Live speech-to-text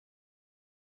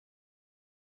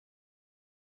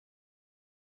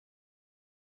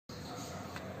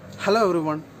Hello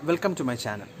everyone, welcome to my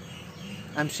channel.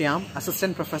 I'm Syam,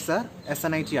 Assistant Professor,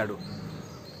 SNIT Adu.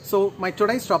 So my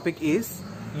today's topic is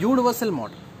Universal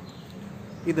Motor.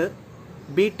 This is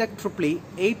BTech Triple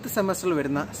 8th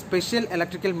semester Special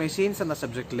Electrical Machines and the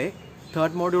subject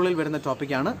 3rd module topic.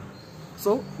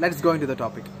 So let's go into the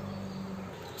topic.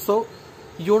 So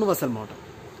Universal Motor.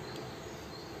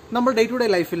 Our day-to-day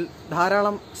life il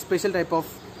dharalam special type of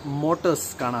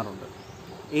motors കാണാറുണ്ട്.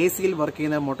 AC യിൽ work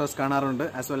ചെയ്യുന്ന motors കാണാറുണ്ട്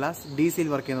as well as DC യിൽ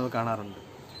work ചെയ്യുന്നത് കാണാറുണ്ട്.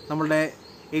 നമ്മുടെ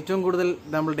ഏറ്റവും കൂടുതൽ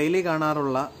നമ്മൾ ഡെയിലി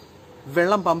കാണാറുള്ള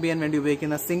വെള്ളം പമ്പ് ചെയ്യാൻ വേണ്ടി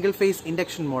ഉപയോഗിക്കുന്ന single phase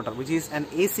induction motor which is an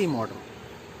AC motor.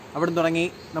 അവിടെ തുടങ്ങി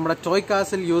നമ്മുടെ ടോയ്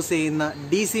കാസിൽ യൂസ് ചെയ്യുന്ന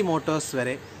DC മോട്ടോർസ്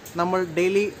വരെ നമ്മൾ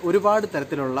ഡെയിലി ഒരുപാട്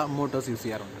തരത്തിലുള്ള മോട്ടോർസ് യൂസ്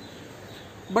ചെയ്യാറുണ്ട്.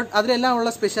 ബട്ട് അതിലെല്ലാം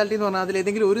ഉള്ള സ്പെഷ്യാലിറ്റി എന്ന് പറഞ്ഞാൽ അതിൽ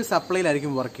ഏതെങ്കിലും ഒരു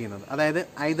സപ്ലൈയിലായിരിക്കും വർക്ക് ചെയ്യുന്നത്. അതായത്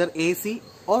ഐദർ AC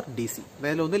ഓർ DC.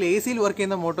 അതായത് ഒന്നിൽ AC യിൽ വർക്ക്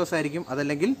ചെയ്യുന്ന മോട്ടോർസ് ആയിരിക്കും,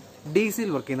 അതല്ലെങ്കിൽ DC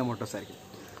യിൽ വർക്ക് ചെയ്യുന്ന മോട്ടോർസ് ആയിരിക്കും.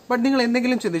 ബട്ട് നിങ്ങൾ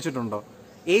എന്തെങ്കിലും ചിന്തിച്ചിട്ടുണ്ടോ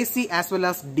AC as well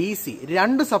as DC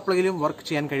രണ്ട് സപ്ലൈയിലും വർക്ക്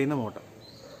ചെയ്യാൻ കഴിയുന്ന മോട്ടോർ?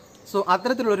 സോ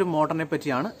അത്തരത്തിലുള്ളൊരു മോട്ടറിനെ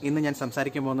പറ്റിയാണ് ഇന്ന് ഞാൻ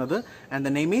സംസാരിക്കാൻ പോകുന്നത്. And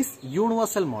the name is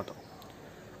universal motor.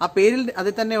 ആ പേരിൽ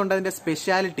അതിൽ തന്നെ ഉണ്ട് അതിന്റെ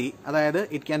സ്പെഷ്യാലിറ്റി. അതായത്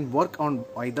it can work on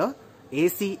either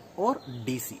AC or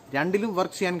DC രണ്ടിലും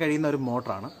വർക്ക് ചെയ്യാൻ കഴിയുന്ന ഒരു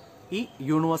മോട്ടറാണ് ഈ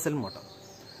യൂണിവേഴ്സൽ മോട്ടോർ.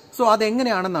 സോ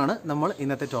അതെങ്ങനെയാണെന്നാണ് നമ്മൾ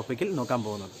ഇന്നത്തെ ടോപ്പിക്കിൽ നോക്കാൻ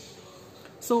പോകുന്നത്.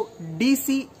 സോ DC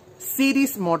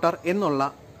സീരീസ് മോട്ടോർ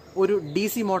എന്നുള്ള ഒരു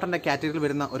DC മോട്ടറിന്റെ കാറ്റഗറിയിൽ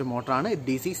വരുന്ന ഒരു മോട്ടറാണ്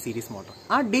DC സീരീസ് മോട്ടോർ.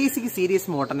 ആ DC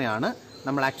സീരീസ് മോട്ടറിനെയാണ്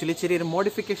നമ്മൾ ആക്ച്വലി ചെറിയൊരു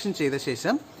മോഡിഫിക്കേഷൻ ചെയ്ത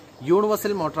ശേഷം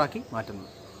യൂണിവേഴ്സൽ മോട്ടറാക്കി മാറ്റുന്നത്.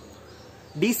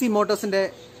 DC മോട്ടോഴ്സിന്റെ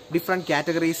ഡിഫറെന്റ്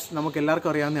കാറ്റഗറീസ് നമുക്ക്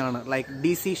എല്ലാവർക്കും അറിയാവുന്നതാണ്. Like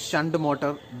DC shunt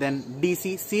motor, then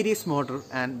DC series motor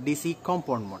and DC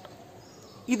compound motor.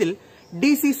 ഇതിൽ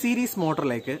DC സീരീസ്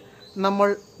മോട്ടറിലേക്ക് നമ്മൾ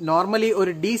നോർമലി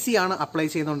ഒരു DC ആണ് അപ്ലൈ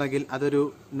ചെയ്യുന്നുണ്ടെങ്കിൽ അതൊരു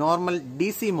നോർമൽ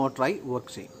DC മോട്ടറായി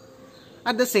വർക്ക് ചെയ്യും.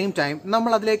 അറ്റ് ദ സെയിം ടൈം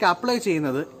നമ്മൾ അതിലേക്ക് അപ്ലൈ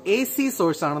ചെയ്യുന്നത് AC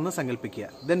സോഴ്സ് ആണെന്ന് സങ്കല്പിക്കുക.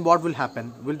 Then what will happen?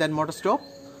 Will that motor stop?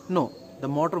 No, the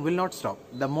motor will not stop.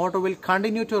 The motor will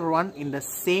continue to run in the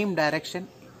same direction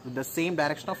with the same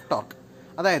direction of torque.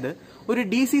 അതായത് ഒരു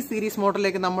DC series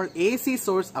മോട്ടറിലേക്ക് നമ്മൾ AC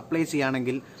source apply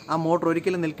ചെയ്യുകയാണെങ്കിൽ ആ motor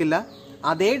ഒരിക്കലും നിൽക്കില്ല,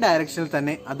 അതേ ഡയറക്ഷനിൽ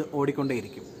തന്നെ അത്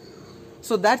ഓടിക്കൊണ്ടേയിരിക്കും.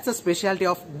 So that's the speciality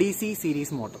of DC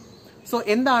series motor. So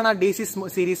എന്താണ് ആ DC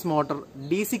സീരീസ് മോട്ടർ?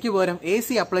 DCക്ക് പകരം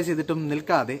AC അപ്ലൈ ചെയ്തിട്ടും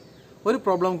നിൽക്കാതെ, ഒരു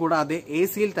പ്രോബ്ലം കൂടാതെ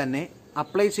AC യിൽ തന്നെ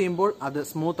അപ്ലൈ ചെയ്യുമ്പോൾ അത്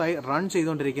സ്മൂത്തായി റൺ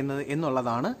ചെയ്തുകൊണ്ടിരിക്കുന്നത്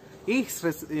എന്നുള്ളതാണ് ഈ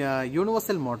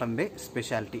യൂണിവേഴ്സൽ മോട്ടറിന്റെ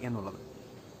സ്പെഷ്യാലിറ്റി എന്നുള്ളത്.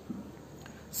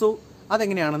 സോ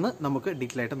അതെങ്ങനെയാണെന്ന് നമുക്ക്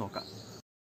ഡീറ്റെയിൽ ആയിട്ട് നോക്കാം.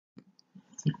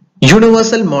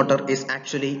 Universal motor is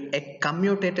actually a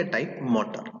commutator type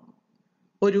motor.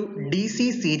 ഒരു DC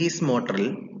സീരീസ് മോട്ടറിൽ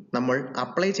നമ്മൾ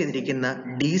അപ്ലൈ ചെയ്തിരിക്കുന്ന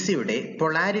DCയുടെ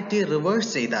പൊളാരിറ്റി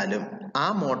റിവേഴ്സ് ചെയ്താലും ആ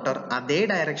മോട്ടർ അതേ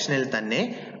ഡയറക്ഷനിൽ തന്നെ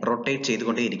rotate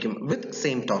ചെയ്തുകൊണ്ടേയിരിക്കും with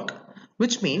same torque.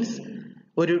 Which means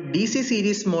ഒരു DC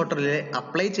സീരീസ് മോട്ടറിൽ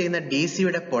അപ്ലൈ ചെയ്യുന്ന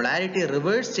DCയുടെ പൊളാരിറ്റി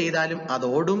റിവേഴ്സ് ചെയ്താലും അത്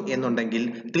ഓടും എന്നുണ്ടെങ്കിൽ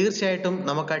തീർച്ചയായിട്ടും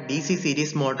നമുക്ക് ആ DC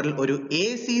സീരീസ് മോട്ടറിൽ ഒരു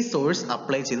AC സോഴ്സ്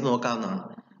അപ്ലൈ ചെയ്ത് നോക്കാവുന്നതാണ്.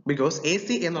 ബിക്കോസ് AC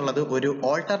എന്നുള്ളത് ഒരു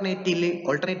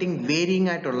ഓൾട്ടർനേറ്റിംഗ് വേരിയിങ്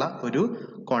ആയിട്ടുള്ള ഒരു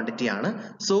ക്വാണ്ടിറ്റി ആണ്.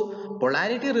 സോ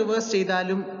പൊളാരിറ്റി റിവേഴ്സ്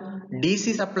ചെയ്താലും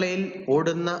DC സപ്ലൈയിൽ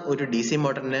ഓടുന്ന ഒരു DC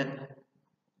മോട്ടറിന്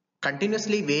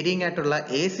കണ്ടിന്യൂസ്ലി വേരിയിങ് ആയിട്ടുള്ള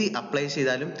AC അപ്ലൈ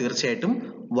ചെയ്താലും തീർച്ചയായിട്ടും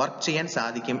വർക്ക് ചെയ്യാൻ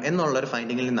സാധിക്കും എന്നുള്ള ഒരു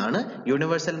ഫൈൻഡിങ്ങിൽ നിന്നാണ്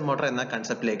യൂണിവേഴ്സൽ മോട്ടർ എന്ന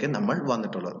കൺസെപ്റ്റിലേക്ക് നമ്മൾ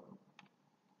വന്നിട്ടുള്ളത്.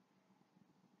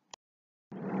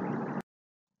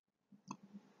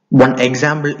 One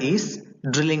example is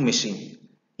drilling machine.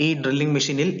 ഈ ഡ്രില്ലിംഗ്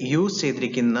മെഷീനിൽ യൂസ്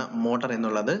ചെയ്തിരിക്കുന്ന മോട്ടർ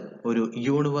എന്നുള്ളത് ഒരു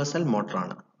universal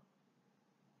മോട്ടറാണ്.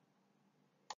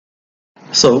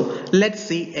 So let's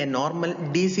see A normal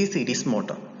DC series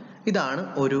motor. ഇതാണ്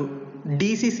ഒരു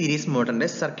DC series മോട്ടറിന്റെ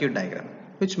circuit diagram.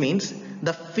 which means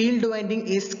the field winding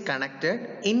is connected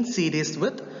in series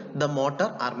with the motor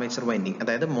armature winding.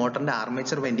 അതായത് മോട്ടറിന്റെ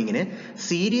armature വൈൻഡിങ്ങിന്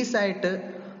series ആയിട്ട്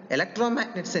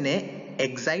ഇലക്ട്രോമാഗ്നറ്റ്സിനെ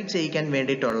excite ചെയ്യിക്കാൻ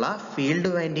വേണ്ടിയിട്ടുള്ള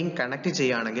field winding connect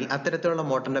ചെയ്യുകയാണെങ്കിൽ അത്തരത്തിലുള്ള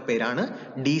മോട്ടറിന്റെ പേരാണ്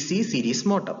DC series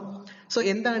motor. So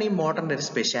എന്താണ് ഈ മോട്ടറിന്റെ ഒരു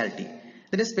സ്പെഷ്യാലിറ്റി?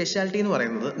 ഇതിന്റെ സ്പെഷ്യാലിറ്റി എന്ന്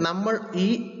പറയുന്നത് നമ്മൾ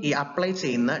ഈ അപ്ലൈ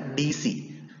ചെയ്യുന്ന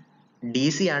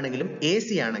DC ആണെങ്കിലും AC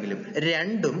ആണെങ്കിലും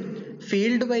രണ്ടും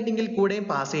ഫീൽഡ് വൈൻഡിങ്ങിൽ കൂടെയും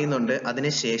പാസ് ചെയ്യുന്നുണ്ട്,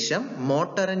 അതിനുശേഷം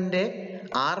മോട്ടറിന്റെ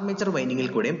ആർമേച്ചർ വൈൻഡിങ്ങിൽ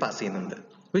കൂടെയും പാസ് ചെയ്യുന്നുണ്ട്.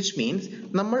 വിച്ച് മീൻസ്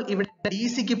നമ്മൾ ഇവിടെ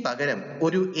DCക്ക് പകരം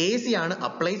ഒരു AC ആണ്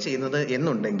അപ്ലൈ ചെയ്യുന്നത്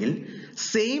എന്നുണ്ടെങ്കിൽ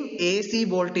same AC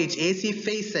voltage AC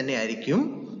face തന്നെ ആയിരിക്കും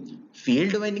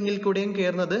ഫീൽഡ് വൈൻഡിങ്ങിൽ കൂടെയും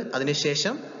കയറുന്നത്,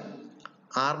 അതിനുശേഷം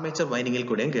ആർമേച്ചർ വൈൻഡിങ്ങിൽ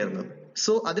കൂടെയും കയറുന്നത്.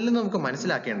 സോ അതിൽ നിന്ന് നമുക്ക്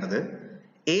മനസ്സിലാക്കേണ്ടത്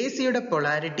ACയുടെ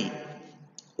പൊളാരിറ്റി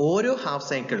ഓരോ ഹാഫ്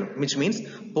സൈക്കിളും വിച്ച് മീൻസ്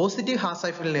പോസിറ്റീവ് ഹാഫ്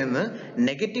സൈക്കിളിൽ നിന്ന്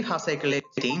നെഗറ്റീവ് ഹാഫ് സൈക്കിളിലേക്ക്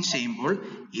ചേഞ്ച് ചെയ്യുമ്പോൾ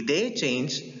ഇതേ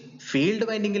ചേഞ്ച് ഫീൽഡ്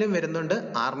വൈൻഡിങ്ങിലും വരുന്നുണ്ട്,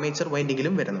 ആർമേച്ചർ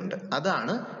വൈൻഡിങ്ങിലും വരുന്നുണ്ട്.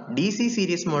 അതാണ് DC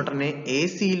സീരീസ് മോട്ടറിനെ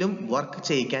AC-യിലും വർക്ക്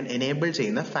ചെയ്യിക്കാൻ എനേബിൾ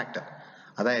ചെയ്യുന്ന ഫാക്ടർ.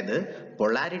 അതായത്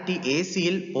പൊളാരിറ്റി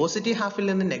AC-യിൽ പോസിറ്റീവ് ഹാഫിൽ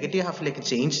നിന്ന് നെഗറ്റീവ് ഹാഫിലേക്ക്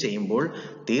ചേഞ്ച് ചെയ്യുമ്പോൾ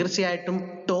തീർച്ചയായിട്ടും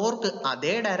ടോർക്ക്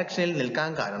അതേ ഡയറക്ഷനിൽ നിൽക്കാൻ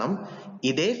കാരണം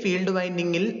ഇതേ ഫീൽഡ്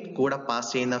വൈൻഡിങ്ങിൽ കൂടെ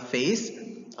പാസ് ചെയ്യുന്ന ഫേസ്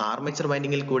ആർമേച്ചർ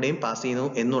വൈൻഡിങ്ങിൽ കൂടെയും പാസ് ചെയ്യുന്നു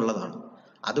എന്നുള്ളതാണ്.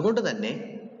 അതുകൊണ്ട് തന്നെ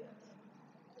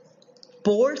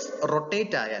പോൾസ്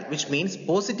റൊട്ടേറ്റ് ആയാൽ, which means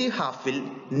positive Hafil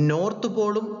north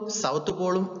പോളും south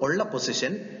പോളും ഉള്ള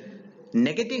പൊസിഷൻ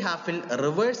നെഗറ്റീവ് ഹാഫിൽ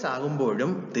റിവേഴ്സ്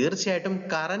ആകുമ്പോഴും തീർച്ചയായിട്ടും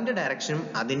കറന്റ് ഡയറക്ഷനും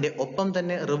അതിന്റെ ഒപ്പം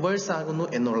തന്നെ റിവേഴ്സ് ആകുന്നു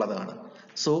എന്നുള്ളതാണ്.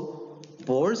 സോ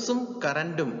പോൾസും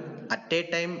കറന്റും at A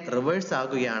time reverse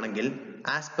ആകുകയാണെങ്കിൽ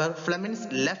as per Fleming's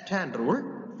left hand rule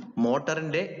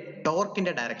മോട്ടറിന്റെ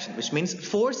ടോർക്കിന്റെ direction, which means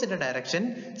ഫോഴ്സിന്റെ ഡയറക്ഷൻ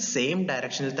സെയിം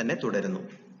ഡയറക്ഷനിൽ തന്നെ തുടരുന്നു.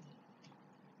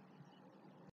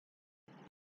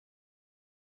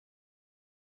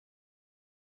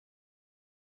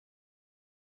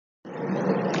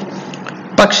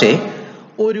 പക്ഷേ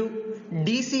ഒരു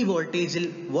DC വോൾട്ടേജിൽ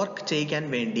വർക്ക് ചെയ്യിക്കാൻ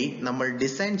വേണ്ടി നമ്മൾ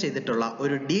ഡിസൈൻ ചെയ്തിട്ടുള്ള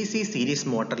ഒരു DC സീരീസ്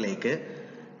മോട്ടറിലേക്ക്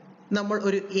നമ്മൾ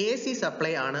ഒരു AC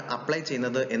സപ്ലൈ ആണ് അപ്ലൈ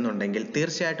ചെയ്യുന്നത് എന്നുണ്ടെങ്കിൽ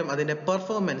തീർച്ചയായിട്ടും അതിന്റെ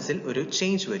പെർഫോമൻസിൽ ഒരു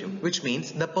ചേഞ്ച് വരും, which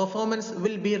means the performance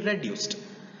will be reduced.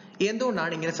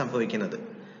 എന്തുകൊണ്ടാണ് ഇങ്ങനെ സംഭവിക്കുന്നത്?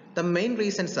 The main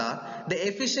reasons are the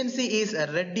efficiency is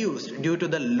reduced due to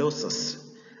the losses.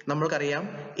 നമ്മൾക്കറിയാം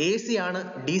AC ആണ്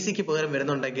DC-ക്ക് പകരം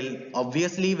വരുന്നുണ്ടെങ്കിൽ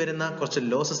ഒബ്വിയസ്ലി വരുന്ന കുറച്ച്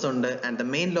ലോസസ് ഉണ്ട്. And the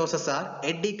main losses R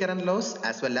AD current loss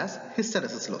as well as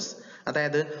hysteresis loss.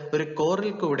 അതായത് ഒരു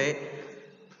കോറിൽ കൂടെ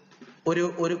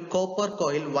ഒരു കോപ്പർ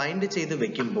കോയിൽ വൈൻഡ് ചെയ്ത്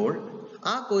വെക്കുമ്പോൾ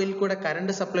ആ കോയിൽ കൂടെ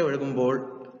കറണ്ട് സപ്ലൈ ഒഴുകുമ്പോൾ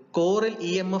കോറിൽ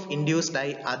EMF ഇൻഡ്യൂസ്ഡ്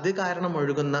ആയി അത് കാരണം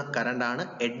ഒഴുകുന്ന കറണ്ട് ആണ്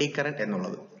എഡി കറന്റ്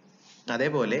എന്നുള്ളത്.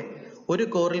 അതേപോലെ ഒരു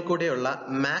കോറിൽ കൂടെയുള്ള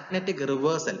magnetic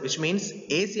reversal, which means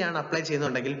AC ആണ് അപ്ലൈ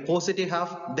ചെയ്യുന്നുണ്ടെങ്കിൽ positive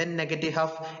half, then negative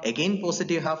half, again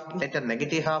positive half, letter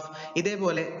negative half,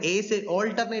 ഇതേപോലെ AC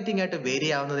ഓൾട്ടർനേറ്റിംഗ് ആയിട്ട് വേരി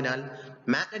ആവുന്നതിനാൽ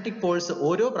മാഗ്നറ്റിക് പോൾസ്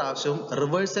ഓരോ പ്രാവശ്യവും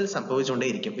reversal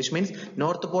സംഭവിച്ചുകൊണ്ടേയിരിക്കും. Which means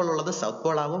north Paul ഉള്ളത് സൗത്ത്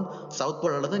പോൾ ആവും, സൗത്ത്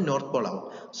പോൾ ഉള്ളത് north Paul ആവും.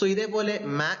 സോ ഇതേപോലെ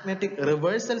മാഗ്നറ്റിക്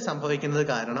റിവേഴ്സൽ സംഭവിക്കുന്നത്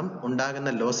കാരണം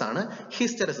ഉണ്ടാകുന്ന ലോസ് ആണ്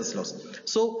ഹിസ്റ്ററിസിസ് ലോസ്.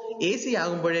 സോ AC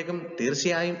ആകുമ്പോഴേക്കും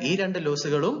തീർച്ചയായും ഈ രണ്ട്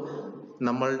ലോസുകളും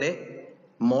നമ്മളുടെ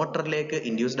മോട്ടറിലേക്ക്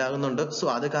ഇൻഡ്യൂസ്ഡ് ആകുന്നുണ്ട്. സോ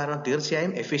അത് കാരണം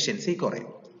തീർച്ചയായും എഫിഷ്യൻസി കുറയും.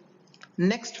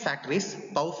 Next factor is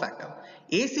power factor.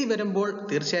 AC വരുമ്പോൾ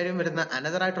തീർച്ചയായും വരുന്ന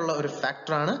അനദർ ആയിട്ടുള്ള ഒരു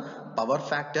ഫാക്ടർ ആണ് പവർ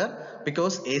ഫാക്ടർ.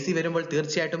 ബിക്കോസ് AC വരുമ്പോൾ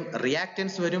തീർച്ചയായിട്ടും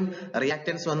റിയാക്റ്റൻസ് വരും.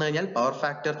 റിയാക്റ്റൻസ് വന്നു കഴിഞ്ഞാൽ പവർ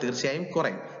ഫാക്ടർ തീർച്ചയായും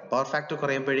കുറയും. പവർ ഫാക്ടർ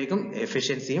കുറയുമ്പോഴേക്കും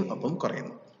എഫിഷ്യൻസിയും ഒപ്പം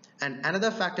കുറയുന്നു. And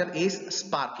another factor is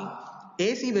sparking.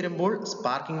 AC വരുമ്പോൾ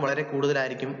സ്പാർക്കിംഗ് വളരെ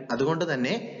കൂടുതലായിരിക്കും. അതുകൊണ്ട്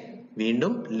തന്നെ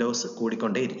വീണ്ടും ലോസ്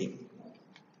കൂടിക്കൊണ്ടേയിരിക്കും.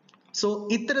 സോ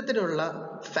ഇത്തരത്തിലുള്ള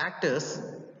ഫാക്ടേഴ്സ്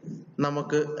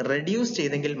നമുക്ക് റെഡ്യൂസ്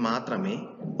ചെയ്തെങ്കിൽ മാത്രമേ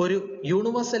ഒരു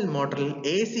യൂണിവേഴ്സൽ മോട്ടറിൽ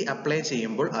AC അപ്ലൈ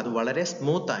ചെയ്യുമ്പോൾ അത് വളരെ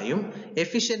സ്മൂത്ത് ആയും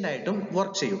എഫിഷ്യന്റ് ആയിട്ടും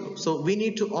വർക്ക് ചെയ്യുള്ളൂ. So we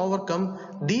need to overcome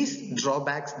these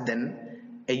drawbacks, then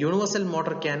A universal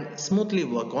motor can smoothly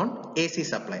work on AC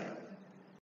supply.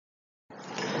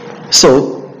 So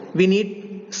we need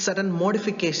certain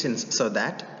modifications so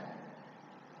that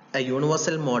a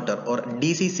universal motor or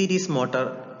DC series motor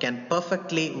can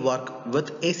perfectly work with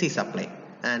AC supply.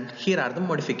 And here are the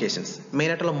modifications. Main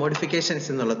ആയിട്ടുള്ള modifications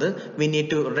എന്നുള്ളത് we need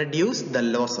to reduce the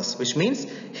losses, which means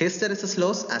hysteresis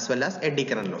loss as well as eddy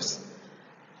current loss.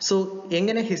 So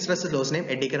എങ്ങനെ hysteresis lossനെയും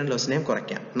eddy current lossനെയും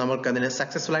കുറയ്ക്കാം? നമ്മൾക്ക് അതിന്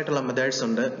successful ആയിട്ടുള്ള methods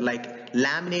ഉണ്ട്, like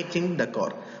laminating the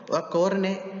core.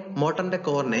 കോറിനെ, മോട്ടറിന്റെ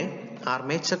കോറിനെ,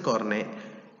 armature കോറിനെ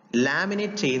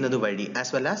laminate ചെയ്യുന്നത് വഴി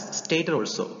as well as stator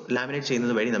also laminate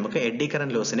ചെയ്യുന്നത് വഴി നമുക്ക് എഡി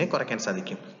കറന്റ് ലോസിനെ കുറയ്ക്കാൻ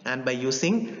സാധിക്കും. And by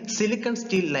using silicon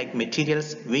steel like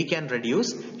materials we can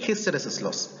reduce hysteresis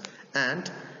loss. And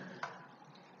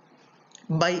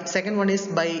by second one is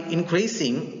by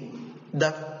increasing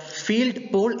the field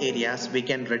pole areas we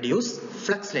can reduce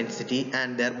flux density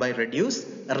and thereby reduce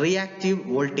reactive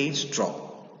voltage drop.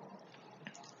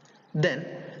 Then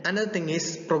another thing is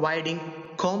providing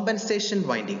compensation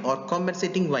winding or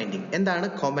compensating winding. എന്താണ്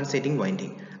compensating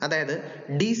winding? അതായത്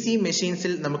DC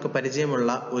മെഷീൻസിൽ നമുക്ക്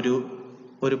പരിചയമുള്ള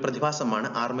ഒരു പ്രതിഭാസമാണ്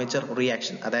armature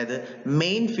reaction. അതായത്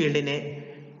main ഫീൽഡിനെ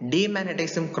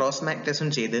ഡീമാഗ്നറ്റൈസും cross മാഗ്നറ്റൈസും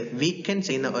ചെയ്ത് വീക്കൻ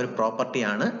ചെയ്യുന്ന ഒരു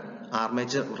പ്രോപ്പർട്ടിയാണ്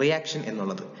ആർമേച്ചർ റിയാക്ഷൻ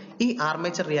എന്നുള്ളത്. ഈ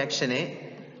ആർമേച്ചർ റിയാക്ഷനെ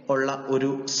ഉള്ള ഒരു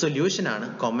സൊല്യൂഷൻ ആണ്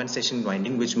compensation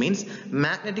winding, which means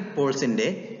magnetic പോൾസിന്റെ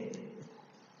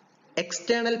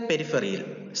external പെരിഫറിയിൽ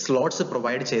slots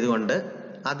provide ചെയ്തുകൊണ്ട്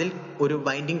അതിൽ ഒരു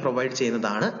വൈൻഡിങ് പ്രൊവൈഡ്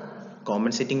ചെയ്യുന്നതാണ്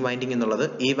കോമ്പൻസേറ്റിംഗ് വൈൻഡിങ് എന്നുള്ളത്.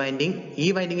 ഈ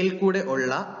വൈൻഡിങ്ങിൽ കൂടെ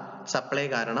ഉള്ള സപ്ലൈ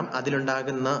കാരണം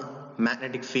അതിലുണ്ടാകുന്ന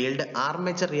magnetic field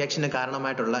armature റിയാക്ഷന്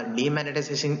കാരണമായിട്ടുള്ള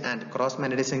ഡീമാഗ്നറ്റൈസേഷൻ and cross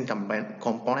magnetisation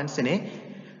കോമ്പോണൻസിനെ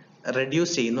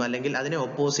reduce ചെയ്യുന്നു അല്ലെങ്കിൽ അതിനെ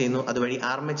ഒപ്പോസ് ചെയ്യുന്നു, അതുവഴി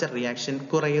ആർമേച്ചർ റിയാക്ഷൻ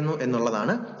കുറയുന്നു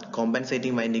എന്നുള്ളതാണ്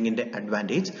കോമ്പൻസേറ്റിംഗ് വൈൻഡിങ്ങിന്റെ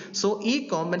അഡ്വാൻറ്റേജ്. സോ ഈ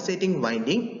കോമ്പൻസേറ്റിംഗ്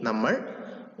വൈൻഡിങ് നമ്മൾ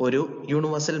ഒരു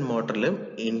യൂണിവേഴ്സൽ മോട്ടറിലും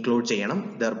ഇൻക്ലൂഡ് ചെയ്യണം.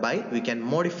 Thereby we can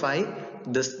modify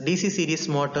this DC series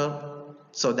motor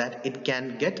so that it can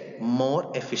get more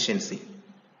efficiency.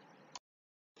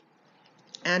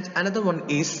 And another one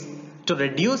is to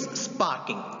reduce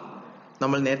sparking.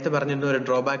 നമ്മൾ നേരത്തെ പറഞ്ഞിരുന്ന ഒരു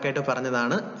ഡ്രോബാക്ക് ആയിട്ട്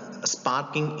പറഞ്ഞതാണ്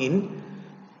sparking in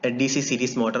DC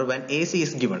series motor when AC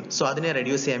is given. So അതിനെ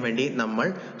reduce ചെയ്യാൻ വേണ്ടി നമ്മൾ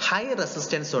ഹൈ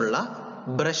റെസിസ്റ്റൻസ് ഉള്ള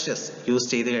ബ്രഷസ് യൂസ്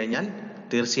ചെയ്ത് കഴിഞ്ഞാൽ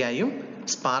തീർച്ചയായും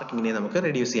സ്പാർക്കിങ്ങിനെ നമുക്ക്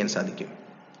റെഡ്യൂസ് ചെയ്യാൻ സാധിക്കും.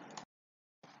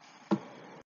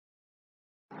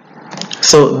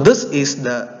 So this is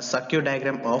the circuit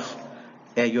diagram of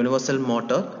a universal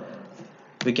motor.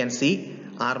 We can see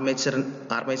armature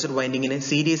winding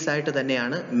series ആയിട്ട്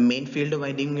തന്നെയാണ് മെയിൻ ഫീൽഡ്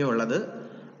വൈൻഡിങ് ഉള്ളത്.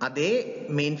 അതേ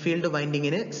മെയിൻ ഫീൽഡ്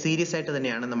വൈൻഡിങ്ങിന് സീരീസ് ആയിട്ട്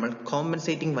തന്നെയാണ് നമ്മൾ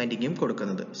കോമ്പൻസേറ്റിംഗ് വൈൻഡിങ്ങും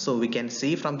കൊടുക്കുന്നത്. So we can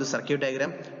see from the circuit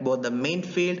diagram both the main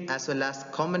field as well as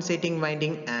compensating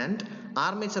winding and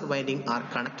armature winding are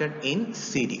connected in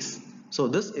series. So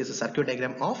this is a circuit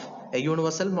diagram of a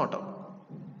universal motor.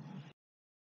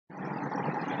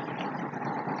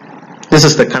 This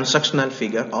is the constructional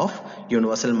figure of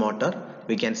universal motor.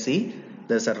 We can see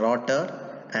there's a rotor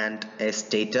and a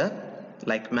stator,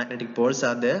 like magnetic poles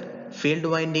are there. Field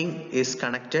winding is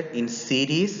connected in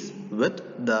series with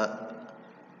the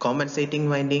compensating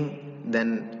winding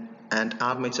and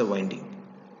armature winding.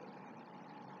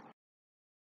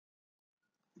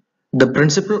 The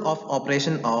principle of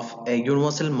operation of a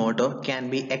universal motor can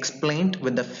be explained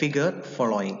with the figure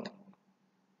following.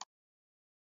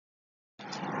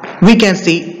 We can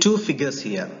see two figures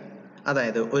here.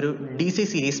 അതായത് ഒരു DC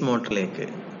series മോട്ടറിലേക്ക്,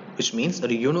 which means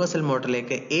ഒരു universal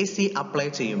മോട്ടറിലേക്ക് AC apply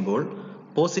ചെയ്യുമ്പോൾ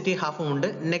positive ഹാഫും ഉണ്ട്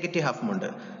negative ഹാഫും ഉണ്ട്.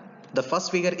 The first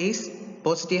figure is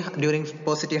positive during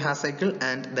positive half cycle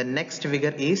and the next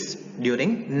figure is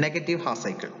during negative half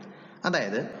cycle.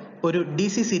 അതായത് ഒരു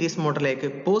DC series മോട്ടറിലേക്ക്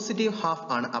positive half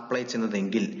ആണ് apply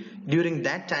ചെയ്യുന്നതെങ്കിൽ during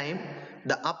that time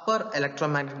the upper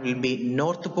electromagnet will be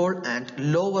north pole and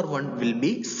lower one will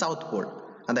be south pole.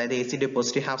 അതായത് AC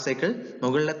positive half cycle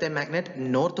മുകളിലത്തെ magnet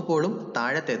north പോളും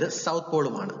താഴത്തേത് south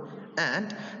പോളുമാണ്.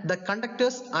 And the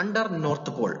conductors under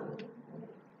north Paul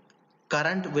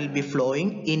current will be flowing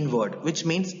inward, which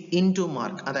means into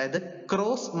mark. അതായത്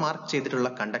cross mark ചെയ്തിട്ടുള്ള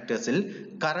കണ്ടക്ടേഴ്സിൽ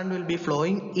current will be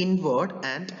flowing inward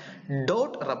and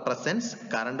dot represents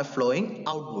current flowing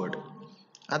outward.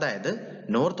 അതായത്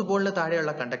north പോളിന്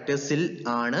താഴെയുള്ള കണ്ടക്ടേഴ്സിൽ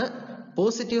ആണ്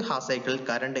positive half cycle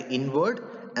current inward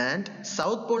and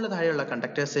south pole താഴെയുള്ള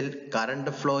കണ്ടക്ടേഴ്സിൽ current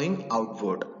flowing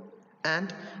outward. And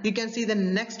you can see the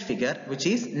next figure, which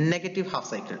is negative half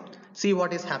cycle. See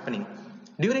what is happening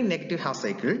during negative half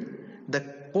cycle. The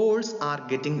poles are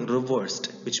getting reversed,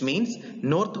 which means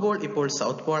north pole ഇപ്പോൾ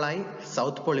south pole ആയി,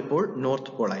 south pole ഇപ്പോൾ north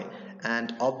pole ആയി. And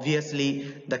obviously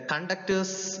the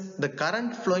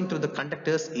current flowing through the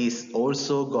conductors is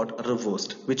also got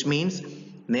reversed, which means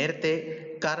നേരത്തെ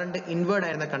current inward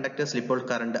ആയിരുന്ന കണ്ടക്ടേഴ്സിൽ ഇപ്പോൾ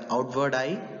current outward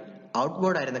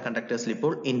ആയിരുന്ന കണ്ടക്ടേഴ്സിൽ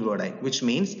ഇപ്പോൾ inward ആയി, വിച്ച്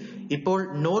മീൻസ് ഇപ്പോൾ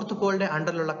നോർത്ത് പോളിന്റെ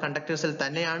അണ്ടറിലുള്ള കണ്ടക്ടേഴ്സിൽ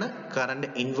തന്നെയാണ് current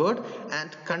inward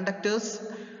and conductors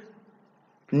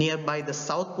near by the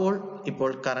south Paul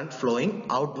ഇപ്പോൾ കറണ്ട് ഫ്ലോയിങ്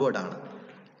ഔട്ട്വേർഡ് ആണ്.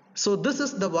 So this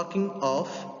is the working of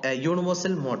a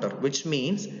universal motor, which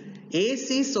means AC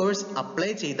source apply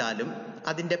ചെയ്താലും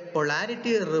അതിന്റെ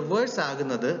polarity reverse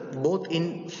ആകുന്നത് both in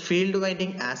field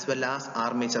winding as well as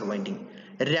armature winding.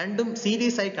 രണ്ടും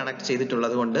series ആയി connect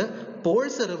ചെയ്തിട്ടുള്ളത് കൊണ്ട്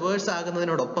Paul's reverse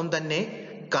ആകുന്നതിനോടൊപ്പം തന്നെ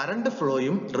current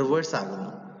ഫ്ലോയും reverse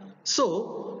ആകുന്നു. So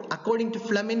according to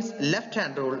Fleming's left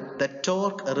hand rule the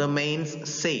torque remains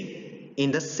same in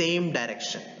the same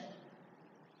direction.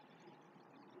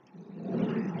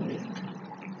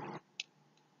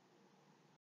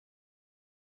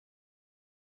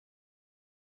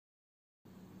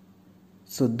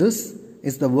 So this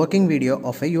is the working video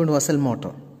of a universal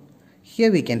motor. Here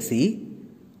we can see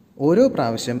ഓരോ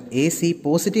പ്രാവശ്യം AC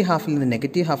positive ഹാഫിൽ നിന്ന്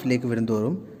negative ഹാഫിലേക്ക്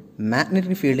വരുന്തോറും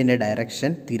magnetic ഫീൽഡിൻ്റെ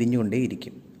direction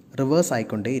തിരിഞ്ഞുകൊണ്ടേയിരിക്കും, reverse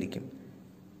ആയിക്കൊണ്ടേയിരിക്കും.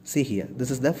 See here, this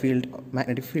is the field,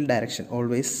 magnetic field direction,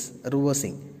 always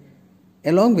reversing.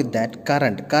 Along with that,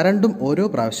 കറണ്ടും ഓരോ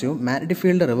പ്രാവശ്യവും magnetic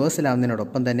field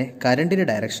റിവേഴ്സിലാവുന്നതിനോടൊപ്പം തന്നെ കറണ്ടിൻ്റെ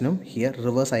ഡയറക്ഷനും here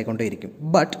reverse ആയിക്കൊണ്ടേയിരിക്കും.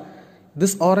 But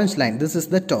this orange line, this is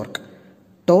the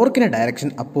ടോർക്കിൻ്റെ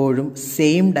direction അപ്പോഴും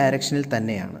same ഡയറക്ഷനിൽ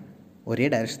തന്നെയാണ്, ഒരേ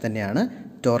direction തന്നെയാണ്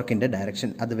ടോർക്കിൻ്റെ direction,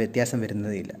 അത് വ്യത്യാസം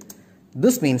വരുന്നതില്ല.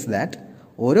 ദിസ് മീൻസ് ദാറ്റ്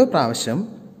ഓരോ പ്രാവശ്യം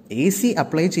AC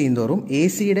apply ചെയ്യുന്തോറും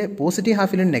ACയുടെ positive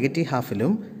ഹാഫിലും negative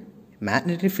ഹാഫിലും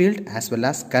magnetic field as well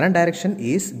as current direction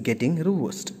is getting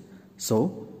reversed. So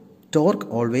torque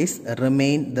always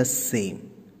remain the same.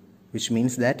 which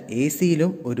means that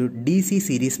AC-യിലും ഒരു DC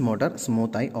series motor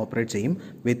സ്മൂത്തായി ഓപ്പറേറ്റ് ചെയ്യും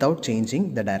without changing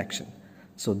the direction.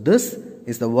 So this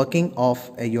is the working of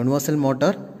a universal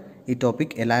motor. ഈ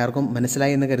topic എല്ലാവർക്കും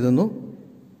മനസ്സിലായി എന്ന് കരുതുന്നു.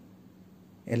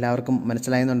 എല്ലാവർക്കും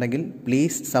മനസ്സിലായെന്നുണ്ടെങ്കിൽ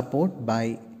please support by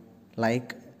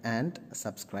like and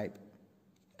subscribe.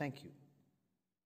 Thank you.